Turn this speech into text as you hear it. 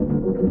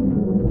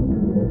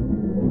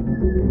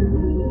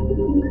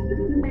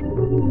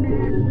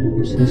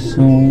Ce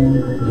sont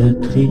de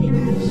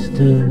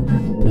tristes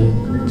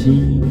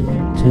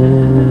petites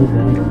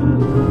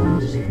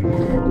valises.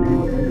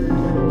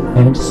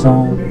 Elles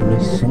semblent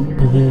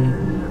sombrer,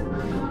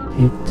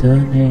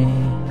 étonnées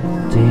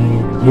des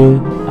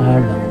lieux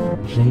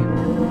allongés.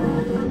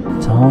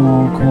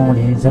 Tant qu'on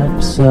les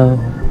absorbe,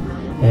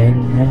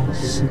 elles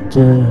naissent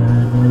de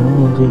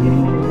nos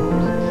rues,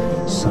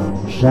 sans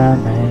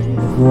jamais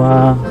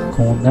voir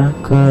qu'on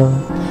accorde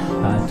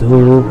à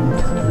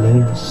d'autres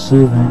le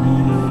souvenir.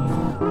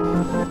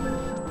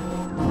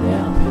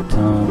 L'herbe est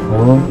un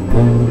mot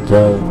pour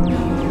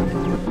dormir,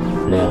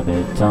 l'herbe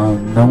est un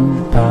nom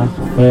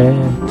parfait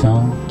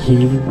tant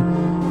qu'il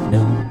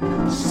nous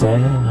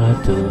sert à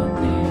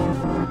donner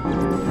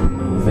de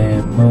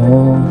mauvais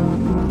mots.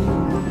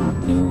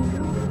 Nous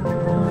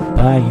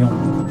baillons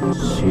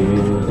sur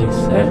des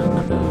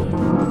cercles,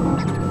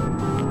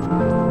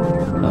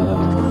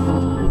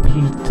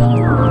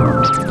 orbitant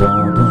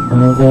dans de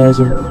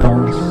mauvaises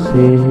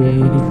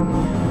pensées.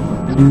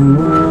 Nous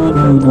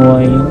nous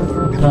noyons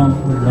dans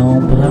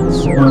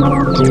l'embrassement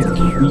des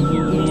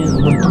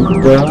cuivres qui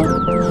donnent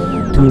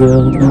tout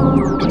leur nom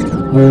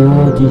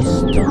aux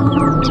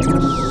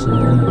distances.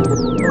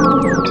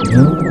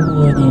 Nous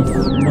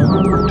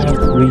reniflons la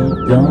pluie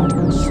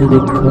danse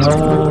des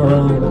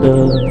cordes,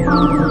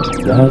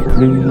 la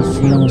pluie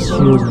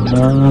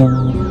silencieusement.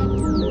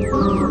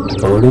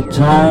 Oh, le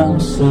temps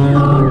se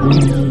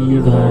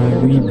livre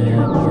à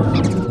lui-même.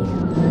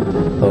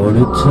 Oh,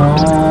 le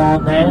temps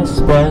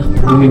n'espère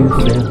plus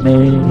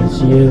fermer les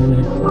yeux.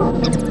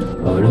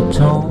 Oh, le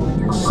temps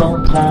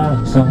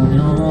s'embrase en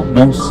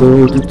un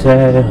monceau de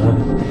terre,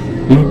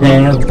 une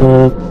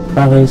herbe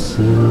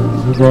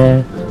paresseuse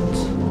verte.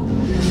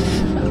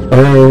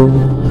 Oh,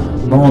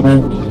 mon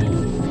ami,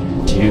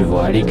 tu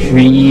vois les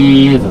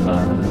cuivres,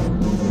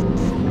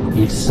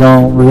 ils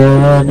semblent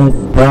ne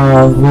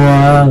pas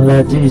voir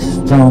la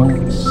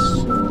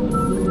distance.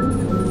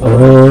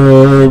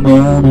 Oh,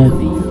 mon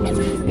ami,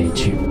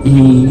 es-tu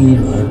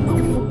ivre?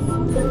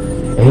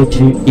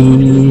 Es-tu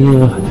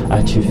ivre?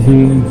 As-tu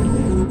vu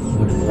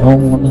où le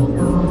monde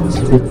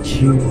se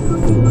détue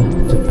pour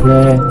te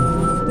plaire?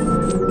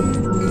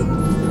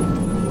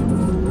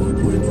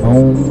 Où le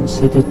monde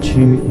se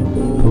détue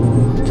pour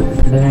te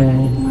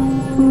plaire?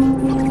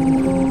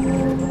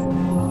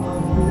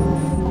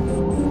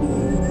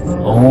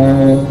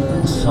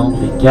 On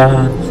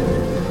s'embrigade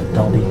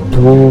dans des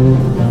taux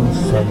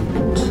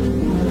d'insectes.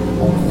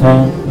 On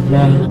fait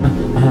l'herbe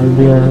à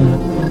l'heure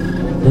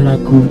de la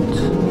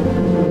goutte.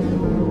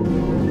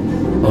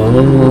 Oh,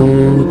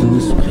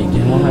 douce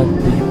brigade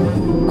des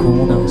mots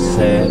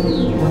condensés,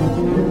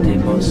 des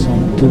mots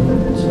sans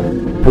doute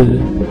peu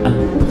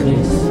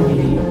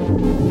appréciés.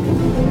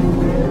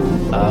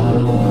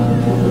 Arbre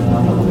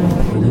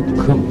de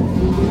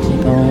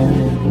continent,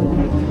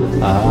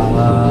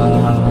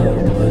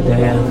 arbre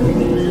d'herbe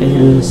et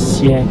le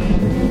siècle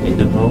et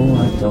de mots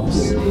à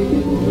danser.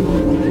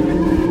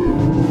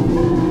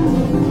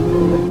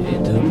 Et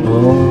de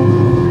mots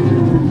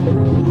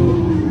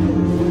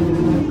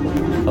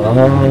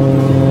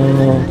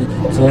hors de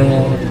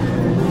terre,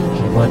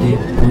 je vois des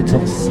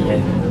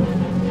potentiels.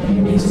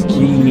 Et ce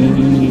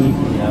qui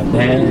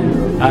amène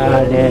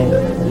à l'air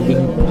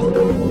libre,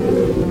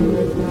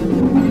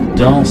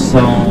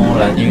 dansant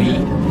la nuit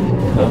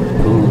comme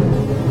pour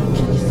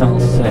qui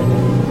s'enseigne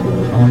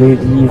en les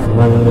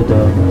livres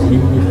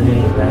d'ordinateur.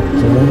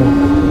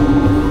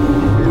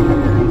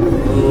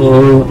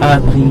 Oh,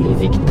 abri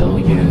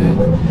victorieux,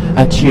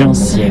 as-tu un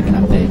siècle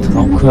à paître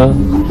encore,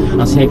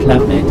 un siècle à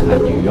mettre à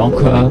nu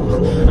encore,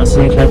 un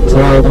siècle à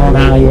tordre en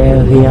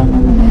arrière, rien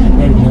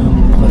n'est bien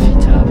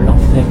profitable en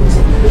fait,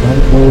 dans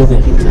le mot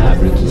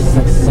véritable qui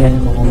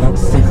s'insère en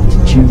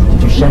incertitude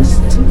du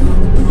geste.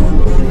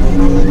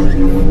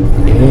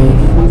 Et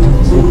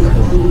tous ces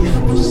colis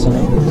font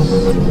sens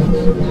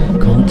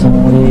quand on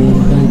les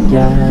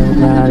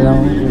regarde à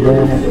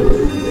l'envers.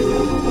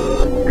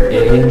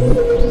 Et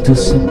tout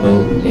ce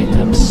mot est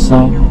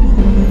absent,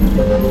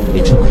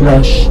 et tout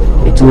cloche,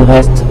 et tout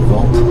reste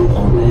ventre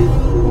en l'air.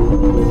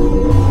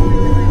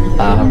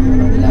 À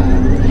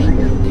l'âge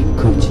des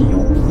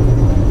cotillons,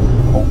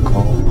 on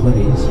cambre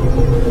les yeux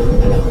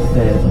à leur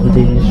fèvre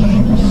des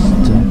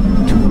justes,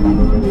 tout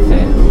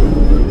vers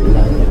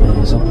la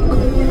maison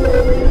connue,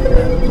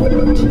 la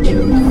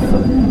multitude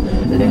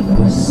folle,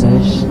 l'herbe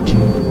sèche du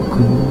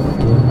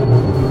coude,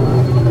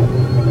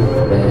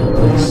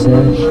 l'herbe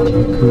sèche du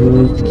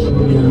coude qui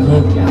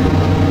regarde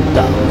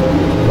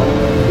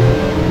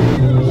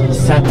qui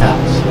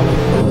s'attache sur les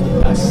mots des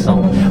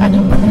passants à ne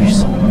plus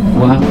s'en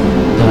voir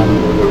d'un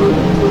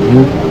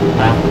lieu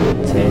à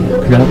terre,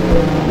 clope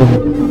au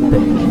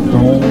bec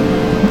long.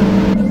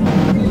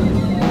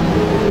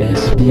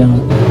 Est-ce bien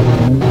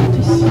un monde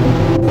ici?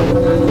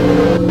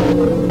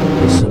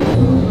 Et ce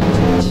monde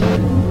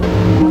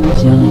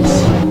est-il bien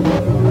ici?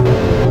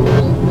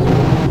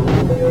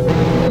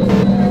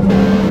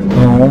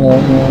 Non,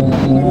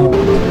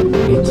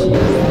 est-il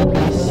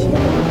ici?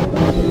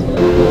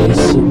 Et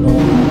ce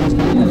monde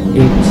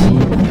est-il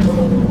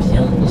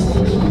bien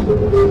ici?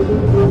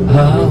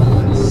 Ah,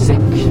 sec,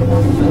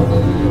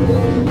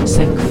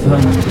 Cette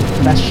forme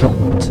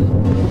flashante,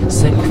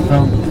 cette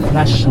forme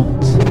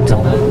flashante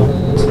dans la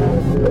vente.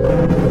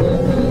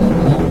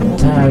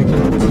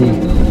 Mentalité,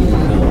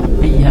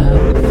 corbillard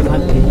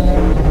frappé,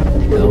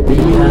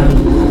 corbillard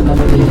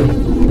frappé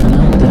dans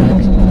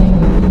l'intacté.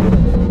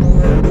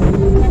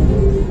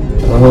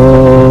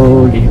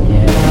 Oh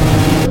lumière,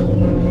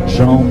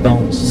 jambes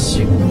en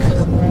sucre,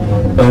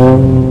 oh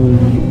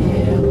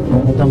lumière,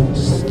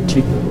 fondance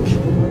tuc,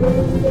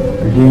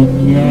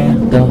 lumière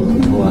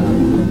dortoir,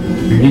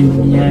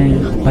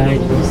 lumière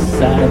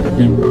palissade,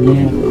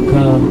 lumière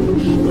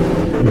gorge,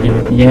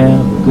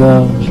 lumière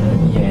gorge,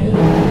 lumière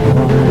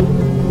noire.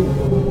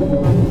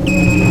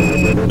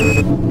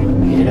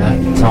 Et la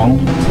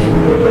tente est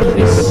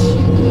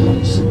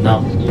précieuse,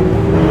 non,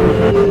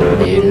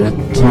 et le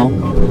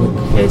temple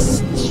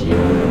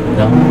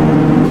questionnant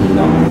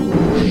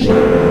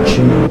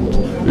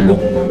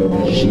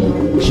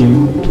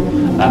longitude,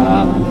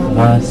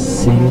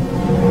 harassé,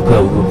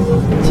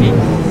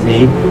 courtisé,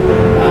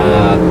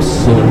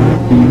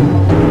 absolu,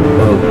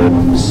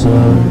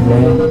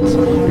 obsolète,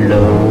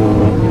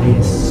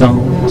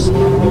 l'obéissance,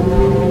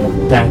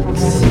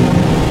 taxi,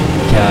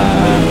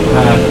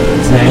 caractère,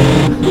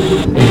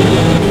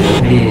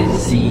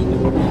 hérésie,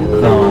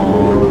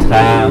 ventre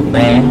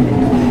amer,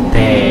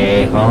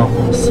 terre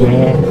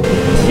ancienne,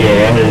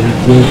 ciel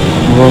de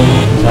gros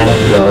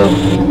alors,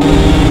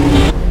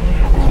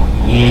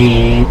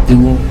 lié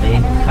doux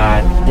mes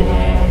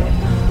cratères,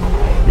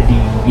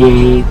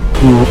 lié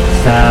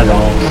course à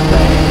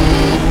l'enfer,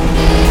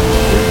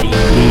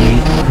 lié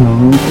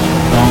coups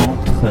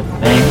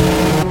d'entremets,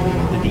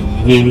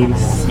 lié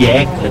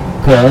siècle,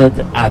 code,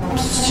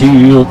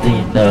 absurde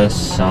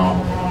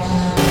innocence,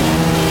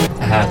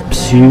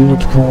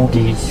 absurde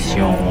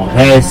condition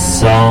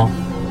récente,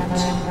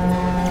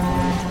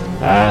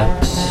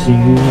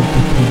 absurde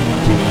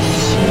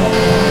condition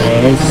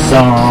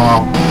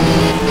récente.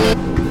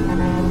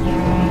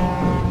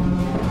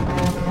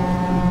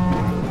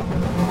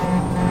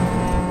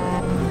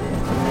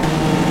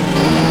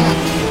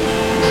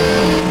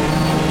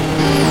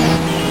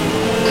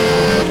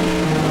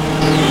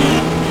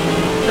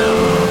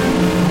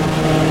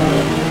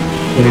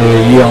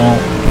 Ayant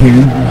pu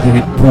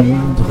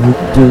répondre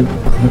deux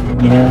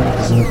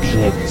premières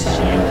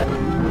objections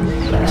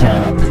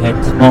qu'un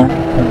traitement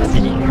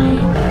combiné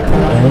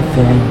pourrait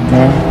faire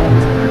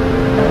naître,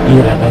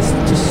 il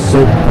reste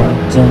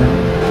cependant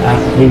à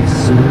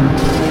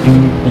résoudre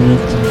une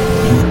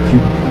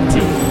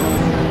difficulté.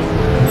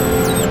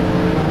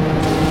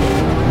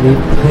 Les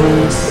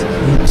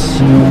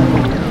prescriptions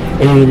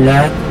et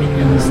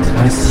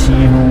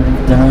l'administration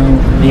d'un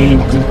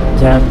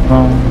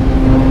médicament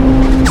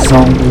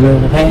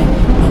semblerait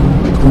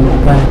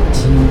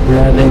incompatible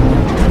avec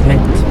un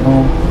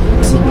traitement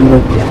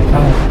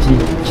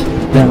psychothérapeutique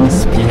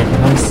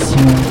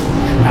d'inspiration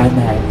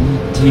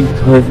analytique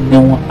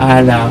revenant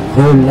à la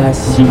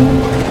relation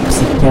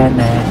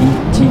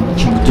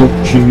psychanalytique de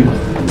cure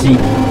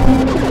type.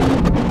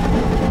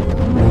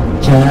 Le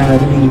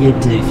calendrier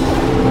de vie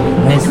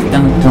reste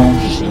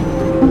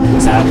intangible,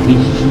 sa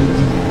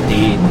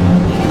rigidité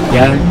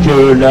n'égale que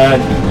la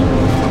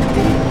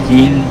liberté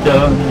qu'il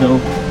donne au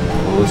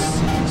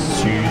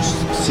processus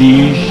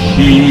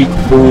psychique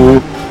pour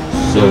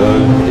se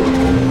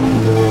développer.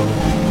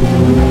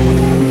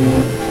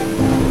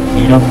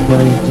 Il en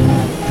faudrait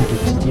dire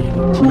toute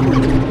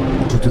directive,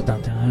 toute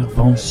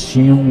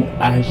intervention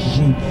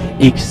agit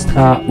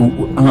extra ou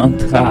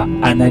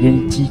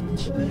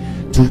intra-analytique,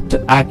 tout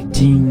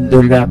acting de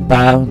la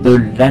part de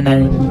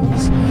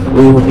l'analyse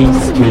au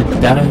risque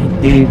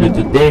d'arrêter le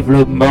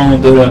développement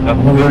de la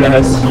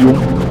relation.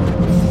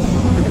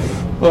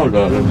 Oh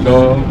là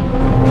là,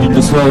 il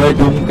ne saurait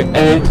donc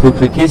être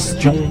que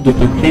question de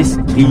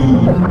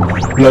prescrire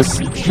la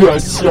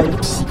situation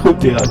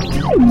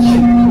psychothérapique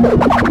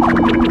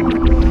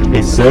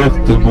est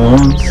certes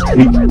moins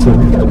stricte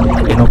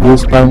et n'en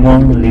pose pas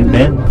moins les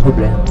mêmes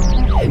problèmes.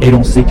 Et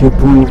l'on sait que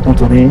pour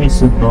contourner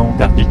ce manque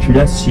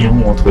d'articulation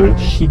entre le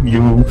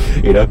chimio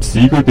et la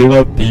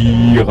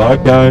psychothérapie,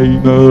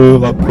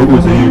 Rakheimer a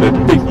proposé la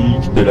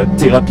technique de la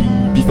thérapie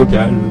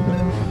bifocale.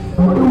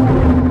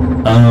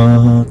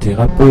 Un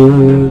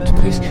thérapeute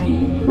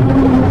prescrit,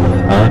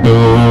 un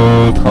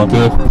autre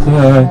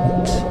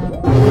interprète.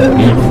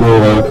 Il faut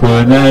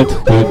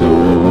reconnaître que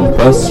nos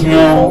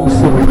patients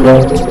se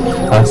prêtent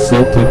à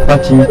cette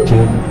pratique.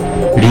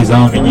 Les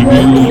uns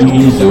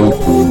minimisent au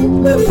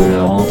cours de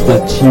leur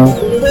entretien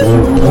le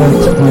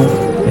traitement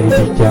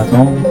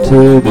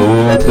médicamenteux,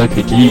 d'autres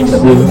critiquent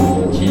ceux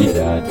qui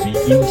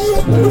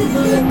l'administrent.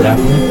 La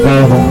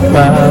plupart en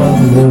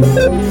parlent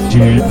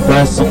d'une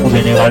façon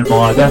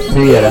généralement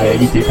adaptée à la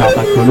réalité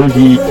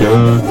pharmacologique.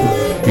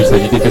 Il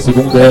s'agit d'effets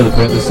secondaires, de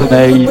problèmes de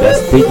sommeil,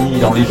 d'asthénie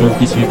dans les jours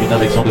qui suivent une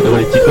injection de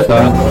neuroleptiques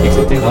retard,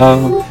 etc.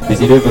 Mais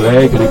il est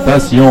vrai que les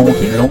patients ont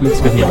une longue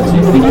expérience et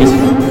une éducation,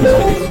 ils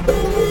ont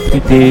été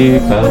traité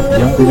par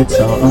bien des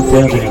médecins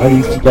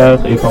intergénéralistes,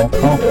 psychiatres et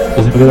pentrants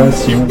dans une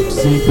relation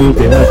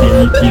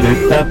psychothérapie qu'il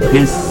est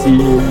apprécié.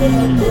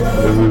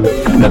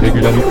 La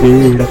régularité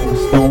et la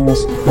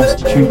constance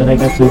constituent une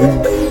règle absolue.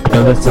 Il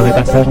ne resterait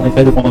pas sage en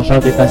effet de prendre en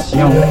charge des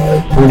patients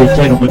pour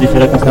lesquels on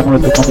modifierait constamment le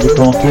traitement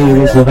médicamenté,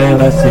 les horaires,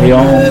 la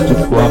séance.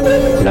 Toutefois,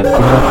 la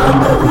thérapie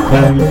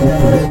accompagne ou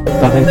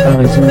paraît pas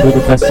résoudre de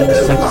façon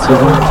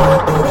satisfaisante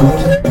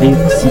toutes les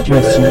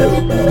situations.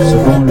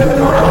 Souvent, le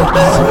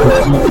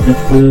psychotique ne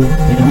peut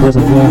et ne doit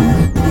avoir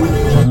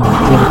genre de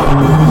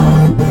thérapie,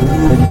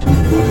 pas du tout.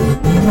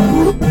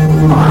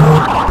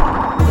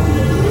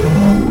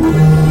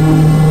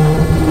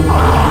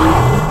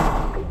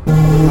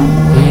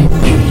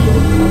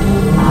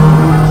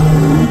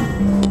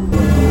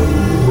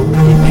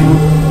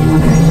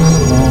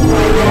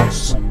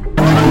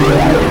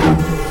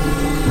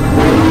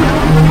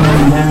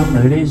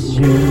 Les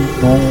yeux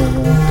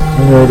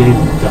contre les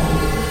dents.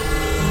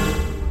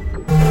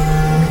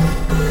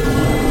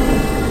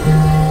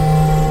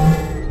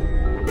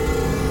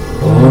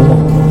 Oh,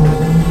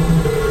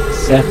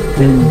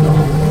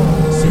 certainement,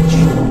 c'est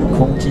une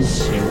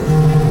condition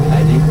à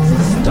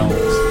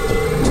l'existence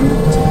de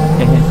tout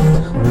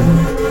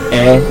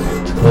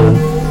être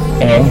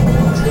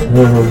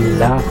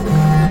là,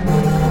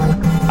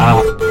 à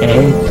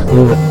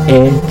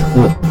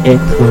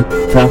être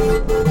ta.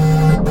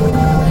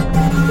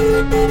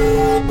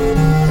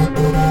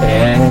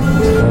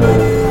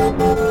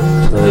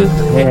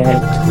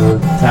 Être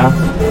ta.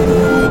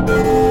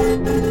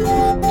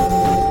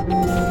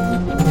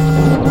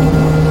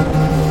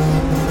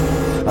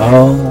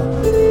 Oh,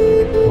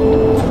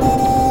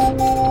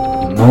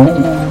 mon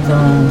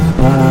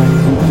empaille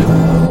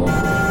d'or,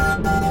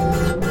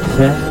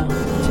 ferme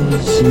tes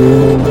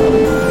yeux,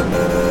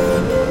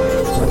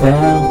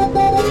 ferme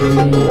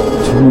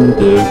tout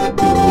de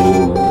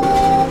go,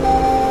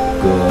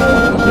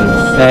 gorge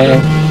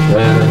sèche,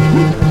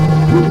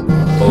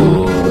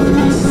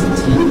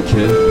 holistique,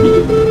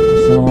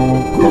 mise en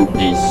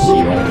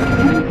condition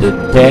de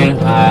terre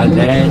à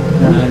laine,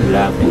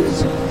 la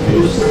maison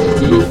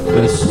justif,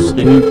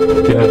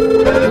 struc,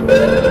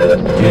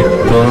 du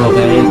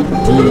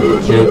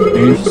poétique,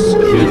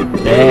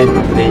 musculaire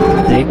et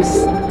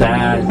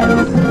d'extase.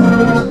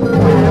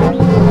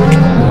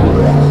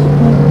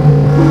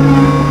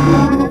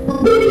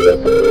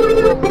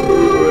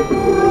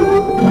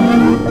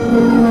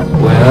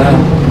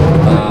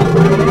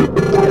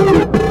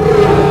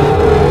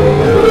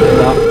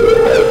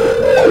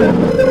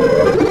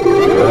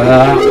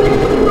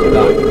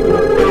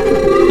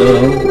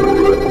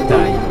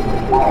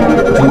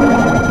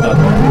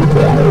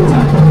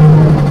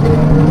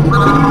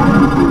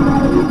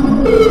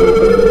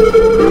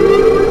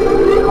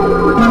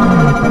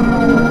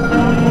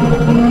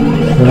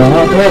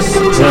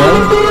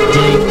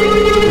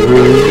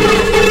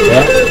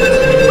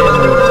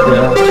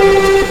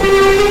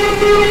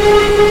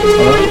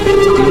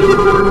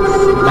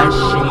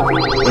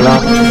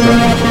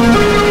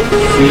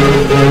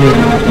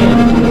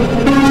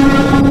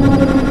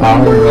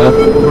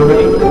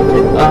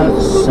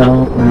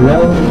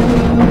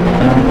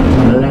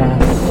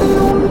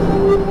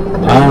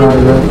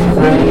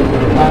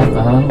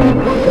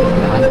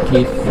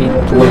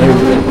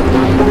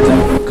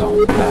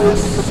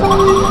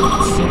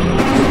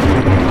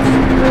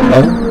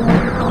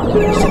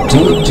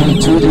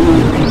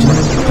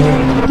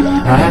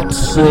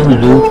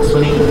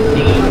 Absolutely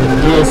in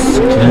this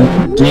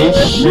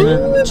condition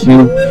to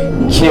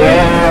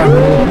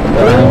carry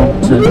out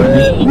the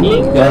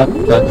meaning of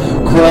a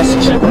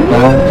question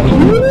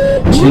belonging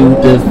to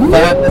the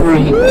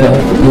fabric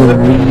of the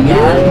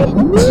reality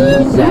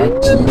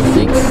that is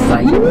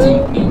exciting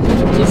and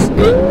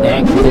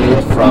disconnected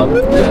from the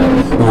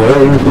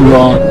world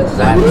ones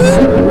that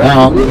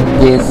surround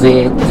it,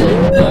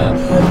 the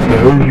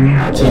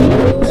hurting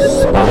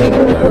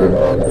spider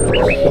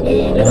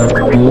in a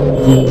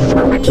moving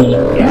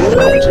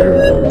theater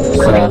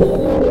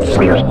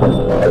sophia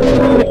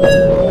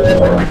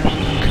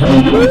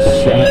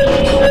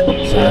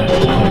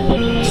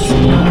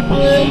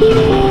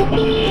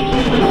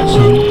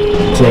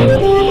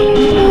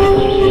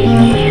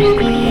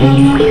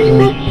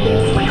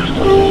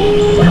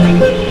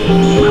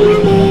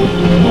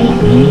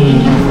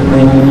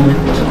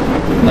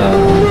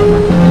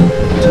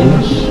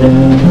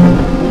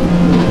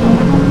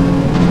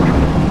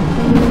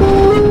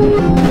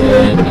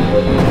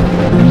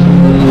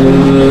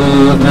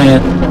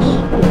concept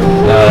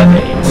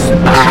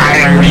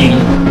inspiring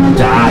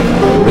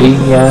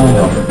diarrhea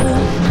of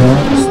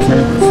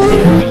constant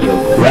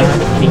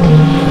stereography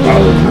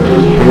of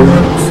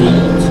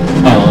routines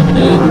on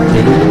a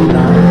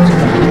daylight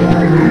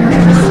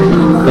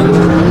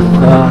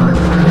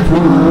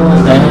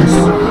fullness,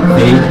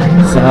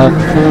 face of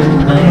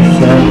fullness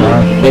and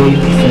our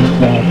face in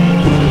that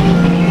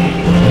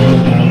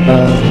and our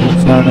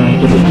bodies on a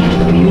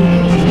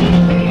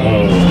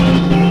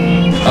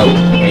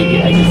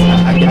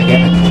I get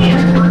it.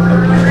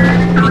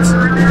 It's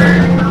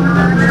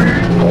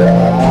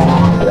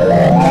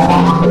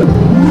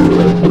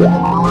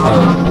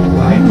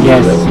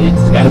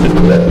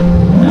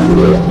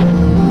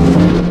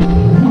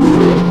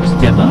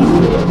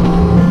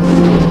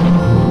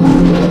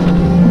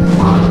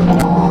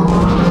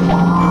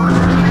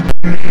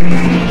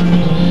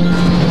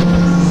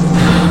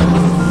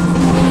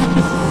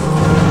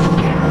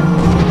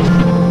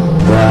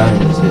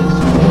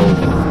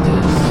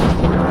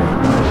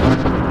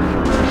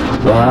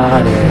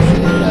What is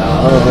it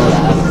all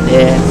out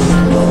there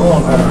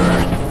for?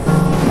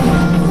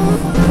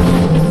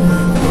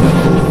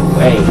 Go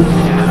away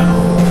now.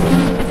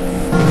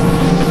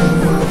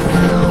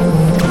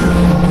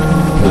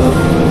 Go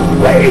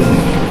away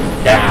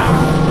now.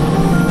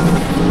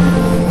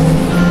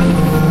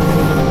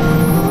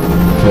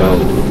 Go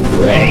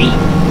away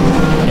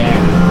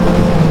now.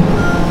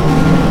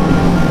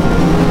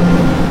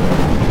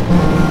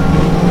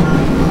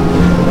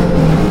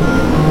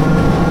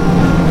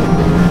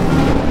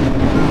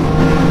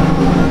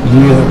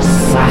 You're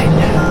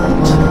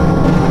silent.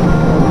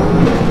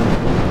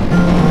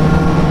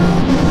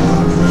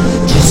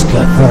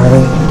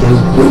 Discovering the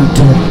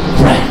rooted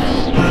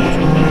ground.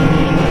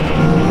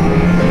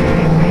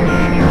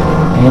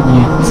 And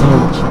you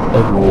take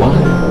a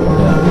wild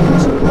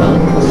note on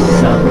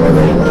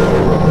something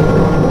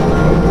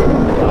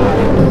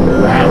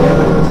around.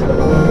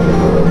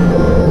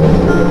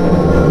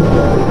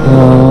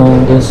 Oh,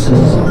 this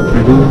is a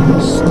blue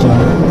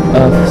star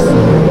of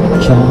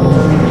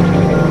sunshine.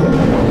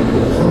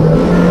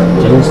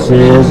 This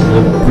is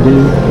the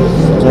blue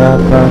star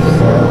of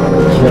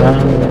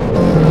sunshine.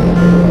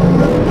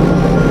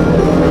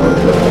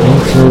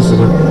 It is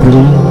the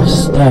blue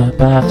star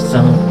of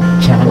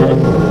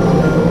sunshine.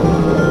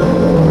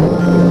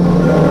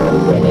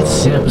 And it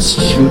seems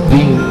to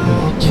be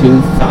too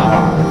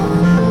far,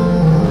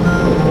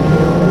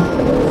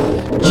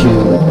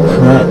 too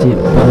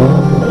credible.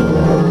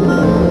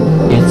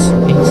 It's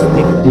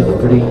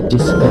instinctively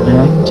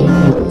disconnecting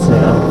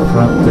itself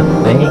from the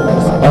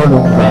things all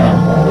around.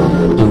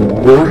 The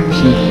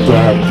worky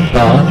dead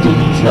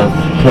bodies of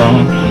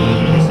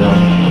cronies on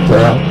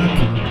the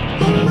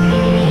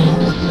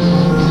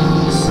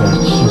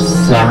such a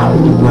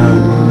sad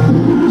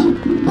world,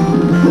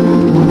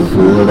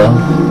 full of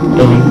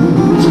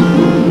hate,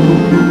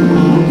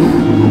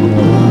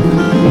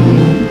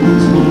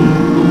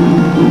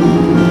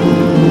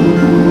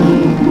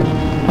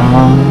 I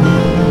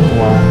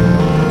want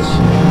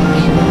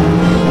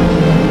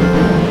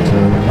to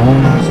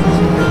last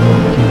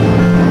again.